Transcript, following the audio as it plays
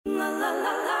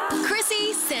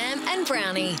and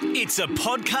Brownie. It's a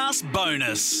podcast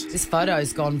bonus. This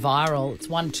photo's gone viral. It's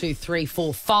 1, 2, 3,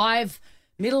 4, 5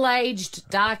 middle-aged,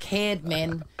 dark-haired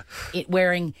men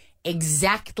wearing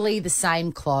exactly the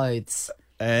same clothes.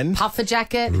 And? Puffer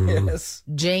jacket, Yes.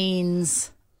 jeans,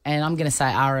 and I'm going to say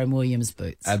R.M. Williams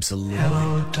boots. Absolutely.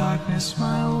 Hello, darkness,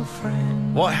 my old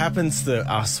friend. What happens to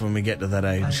us when we get to that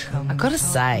age? I've got to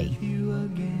say,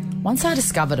 once I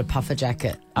discovered a puffer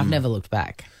jacket, I've never looked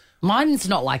back. Mine's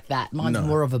not like that. Mine's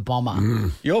more of a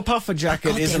bomber. Your puffer jacket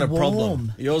God, isn't they're a problem.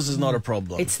 warm. Yours is not a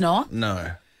problem. It's not?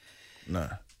 No.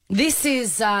 This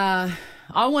is, I'm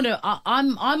on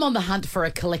the hunt for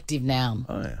a collective noun.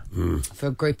 Oh, yeah. For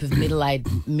a group of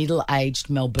middle-aged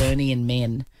Melburnian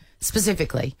men,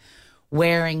 specifically,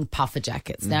 wearing puffer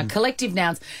jackets. Now, collective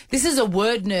nouns, this is a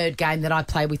word nerd game that I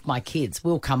play with my kids.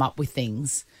 We'll come up with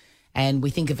things and we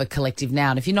think of a collective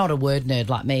noun. If you're not a word nerd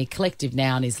like me, collective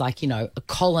noun is like, a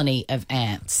colony of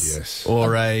ants. Yes.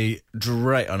 Or a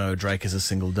drake. I know a drake is a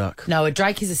single duck. No, a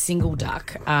drake is a single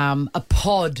duck. A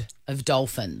pod of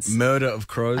dolphins. Murder of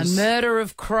crows. A murder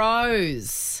of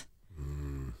crows.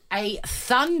 A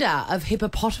thunder of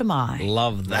hippopotami.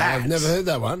 Love that. I've never heard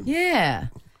that one. Yeah.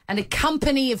 And a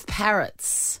company of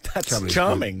parrots. That's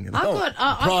charming.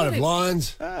 Pride of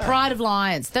Lions. Pride of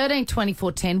Lions. 13,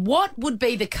 24, 10. What would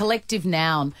be the collective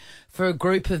noun for a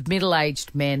group of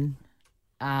middle-aged men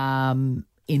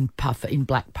in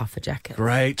black puffer jackets?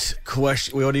 Great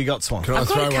question. We already got Swan. Can I I've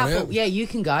throw got a one couple. out? Yeah, you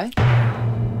can go.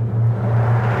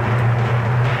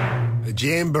 A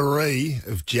jamboree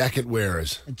of jacket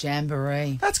wearers. A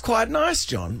jamboree. That's quite nice,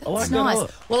 John. I like It's that a nice.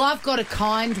 lot. Well, I've got a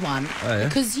kind one yeah?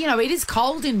 because it is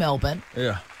cold in Melbourne,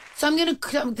 Yeah. so I'm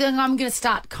gonna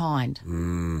start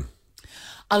kind.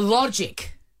 A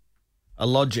logic A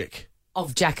logic.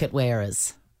 of jacket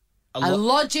wearers. A lo-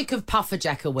 logic of puffer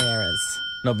jacket wearers.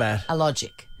 Not bad. A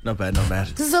logic. Not bad, not bad.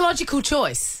 This is a logical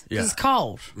choice. Yeah. It's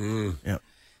cold. Yeah.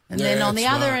 And then on the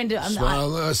smart. other end,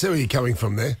 I see where you're coming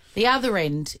from there. the other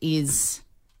end is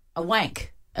a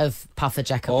wank of puffer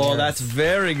jacket Oh, wearers. that's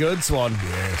very good, Swan.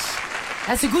 Yes.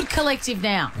 That's a good collective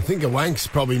noun. I think a wank's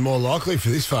probably more likely for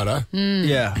this photo.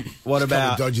 Yeah. What Couple of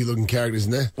about dodgy-looking characters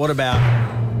in there. what about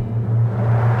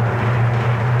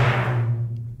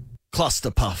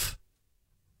Clusterpuff?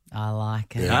 I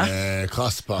like it. Yeah,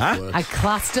 Clusterpuff Huh? works. A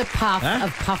cluster puff Huh?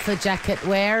 of puffer jacket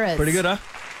wearers. Pretty good, huh?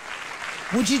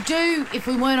 Would you do, if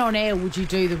we weren't on air, would you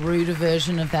do the ruder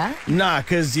version of that? Nah,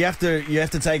 because you have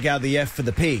to take out the F for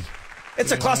the P.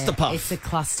 It's a Clusterpuff. It's a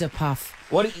cluster puff.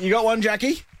 What you got one,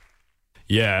 Jackie?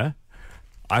 Yeah.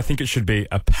 I think it should be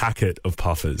a packet of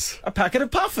puffers. A packet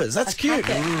of puffers. That's cute.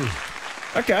 packet.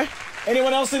 Okay.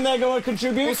 Anyone else in there going to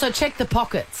contribute? Also, check the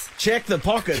pockets. Check the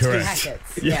pockets. Correct.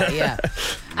 Packets. Yeah.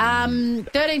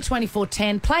 13, 24,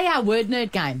 10. Play our word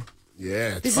nerd game. Yeah,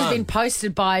 it's This fun. has been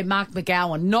posted by Mark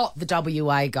McGowan, not the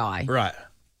WA guy. Right.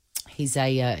 He's a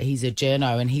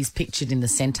journo and he's pictured in the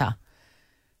centre.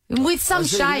 With some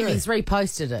see, shame, yeah. he's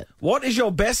reposted it. What is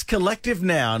your best collective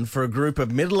noun for a group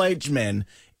of middle-aged men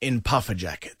in puffer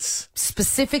jackets?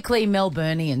 Specifically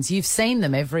Melburnians. You've seen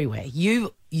them everywhere.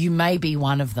 You may be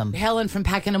one of them. Helen from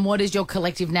Pakenham, what is your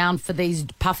collective noun for these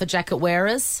puffer jacket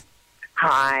wearers?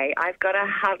 Hi, I've got a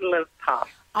huddle of puffs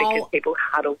because people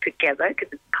huddle together because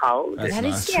it's cold. That's That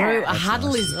is nice. true. A That's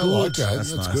huddle nice. is I like good. that.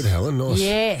 That's That's nice. good, Helen. Nice.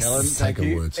 Yes. Helen, thank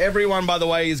Taken you. words. Everyone, by the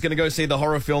way, is going to go see the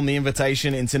horror film The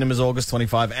Invitation in cinemas August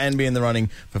 25 and be in the running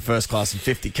for first class and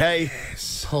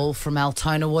 50K. Paul from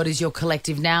Altona, what is your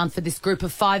collective noun for this group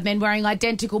of 5 men wearing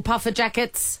identical puffer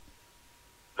jackets?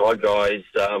 Hi guys,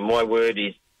 my word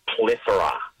is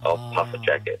plethora of puffer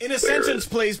jackets. In a sentence,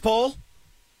 please, Paul.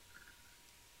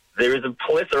 There is a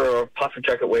plethora of puffer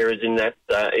jacket wearers in that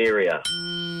area.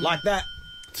 Like that.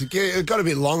 It got a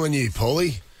bit long on you,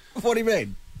 Paulie. What do you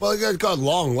mean? Well, it got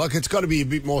long. Like, it's got to be a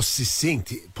bit more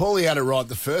succinct. Paulie had it right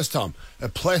the first time. A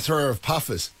plethora of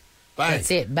puffers. Bang. That's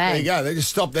it, bang. There you go. They just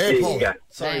stop there, There you Paulie. go.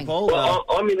 Sorry, Bang. Paul. Well,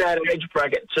 I'm in that age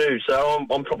bracket too, so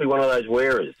I'm probably one of those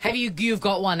wearers. You've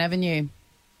got one, haven't you?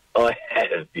 I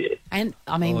have, yeah. And,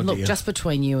 I mean, Oh, look, dear. just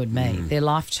between you and me, they're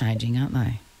life-changing, aren't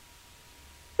they?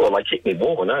 Well, they keep me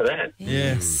warm, I know that.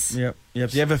 Yes. Yep. Do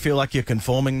you ever feel like you're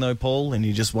conforming, though, Paul, and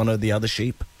you just one of the other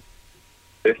sheep?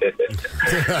 No,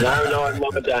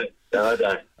 I don't. No, I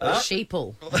don't. A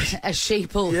sheeple. A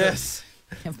sheeple. Yes.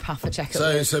 Of puffer jacket So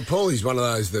wearers. Paulie's one of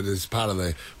those that is part of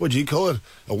the, what do you call it?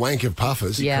 A wank of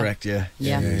puffers. Yeah. Correct, yeah.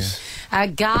 Yeah.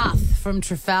 Garth from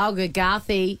Trafalgar.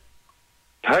 Garthy.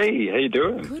 Hey, how you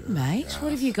doing? Good, mate.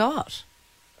 What have you got?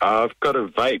 I've got a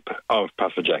vape of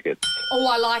puffer jackets. Oh,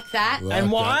 I like that. Like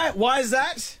And why? Why is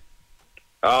that?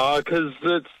 Because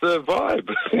it's the vibe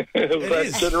of that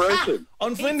is. generation.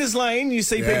 On Flinders Lane, you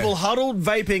see Yeah. people huddled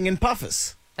vaping in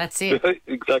puffers. That's it.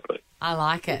 Exactly. I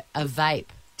like it. A vape.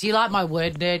 Do you like my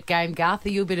word nerd game, Garth? Are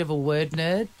you a bit of a word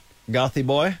nerd? Garthy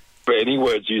boy. For any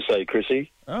words you say,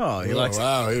 Chrissy. Oh, he Oh, likes.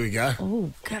 wow, here we go.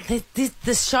 Oh, God,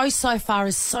 the show so far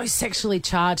is so sexually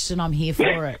charged, and I'm here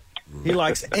for it. He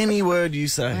likes any word you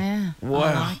say. Yeah, Wow.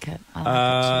 I like it. I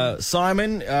like it too.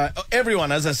 Simon,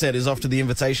 everyone, as I said, is off to The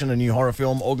Invitation, a new horror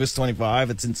film, August 25.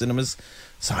 It's in cinemas.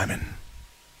 Simon.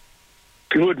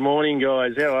 Good morning,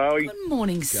 guys. How are we? Good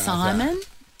morning, Simon.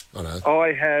 I know.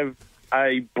 I have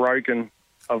a broken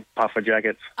of puffer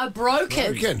jackets. A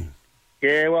broken. Broken.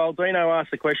 Yeah, well, Dino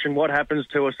asked the question, what happens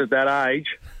to us at that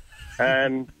age?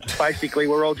 And basically,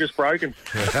 we're all just broken.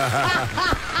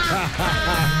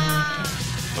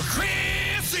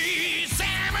 Chrissy,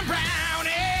 Sam and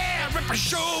Brownie, Ripper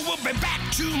Show will be back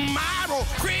tomorrow.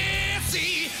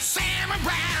 Chrissy, Sam and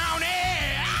Brownie,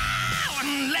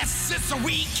 unless it's a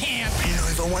weekend.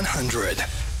 Over 100.